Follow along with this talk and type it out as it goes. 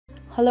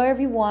Hello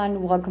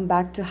everyone, welcome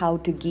back to How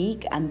to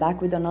Geek. I'm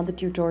back with another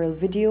tutorial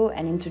video,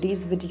 and in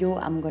today's video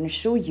I'm going to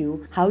show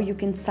you how you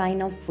can sign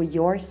up for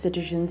your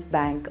Citizens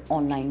Bank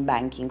online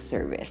banking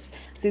service.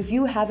 So if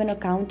you have an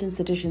account in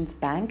Citizens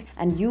Bank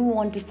and you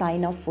want to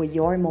sign up for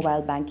your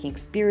mobile banking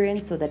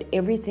experience so that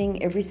every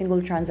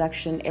single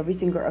transaction, every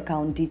single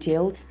account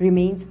detail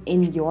remains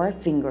in your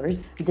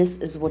fingers, this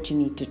is what you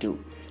need to do.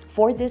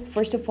 For this,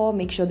 first of all,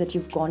 make sure that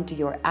you've gone to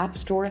your app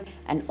store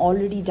and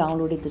already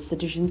downloaded the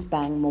Citizens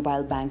Bank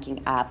mobile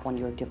banking app on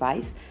your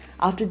device.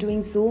 After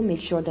doing so,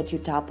 make sure that you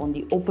tap on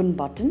the open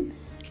button,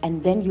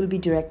 and then you'll be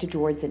directed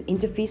towards an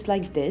interface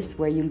like this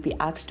where you'll be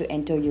asked to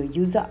enter your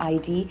user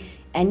ID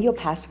and your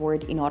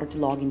password in order to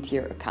log into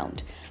your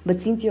account.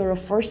 But since you're a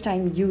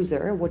first-time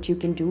user, what you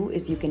can do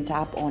is you can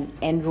tap on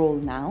Enroll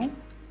Now.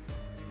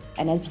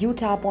 And as you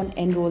tap on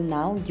Enroll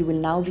Now, you will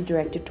now be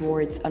directed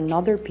towards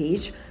another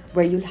page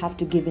where you'll have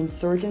to give in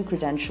certain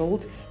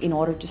credentials in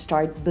order to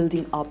start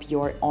building up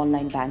your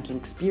online banking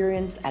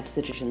experience at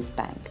Citizens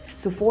Bank.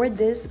 So for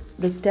this,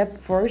 the step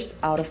first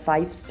out of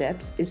 5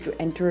 steps is to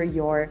enter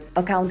your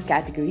account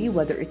category,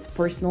 whether it's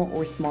personal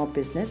or small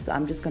business. So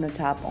I'm just going to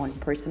tap on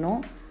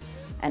personal.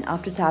 And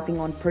after tapping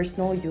on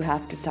personal, you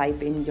have to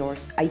type in your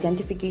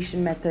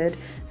identification method.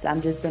 So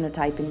I'm just going to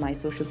type in my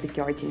social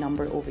security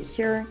number over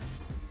here.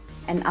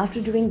 And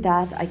after doing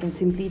that, I can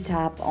simply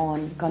tap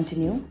on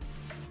continue.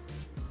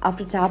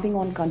 After tapping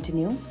on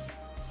continue,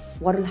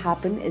 what will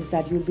happen is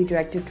that you'll be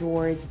directed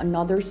towards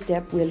another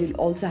step where you'll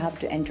also have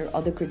to enter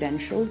other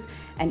credentials.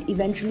 And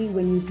eventually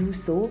when you do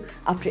so,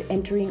 after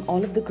entering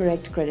all of the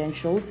correct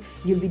credentials,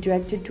 you'll be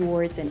directed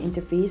towards an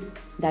interface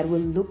that will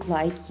look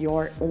like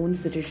your own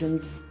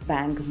Citizens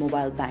Bank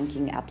mobile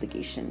banking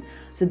application.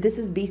 So this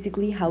is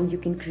basically how you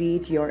can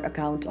create your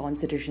account on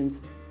Citizens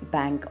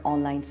Bank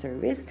online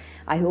service.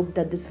 I hope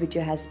that this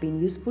video has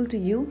been useful to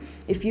you.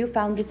 If you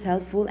found this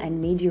helpful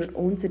and made your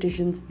own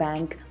Citizens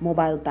Bank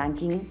mobile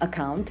banking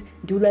account,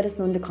 do let us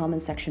know in the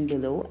comment section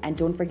below, and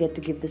don't forget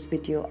to give this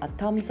video a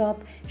thumbs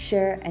up,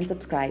 share and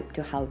subscribe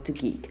to How to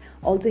Geek.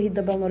 Also hit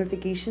the bell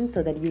notification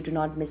so that you do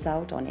not miss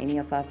out on any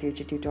of our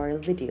future tutorial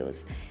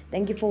videos.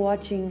 Thank you for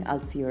watching.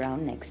 I'll see you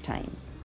around next time.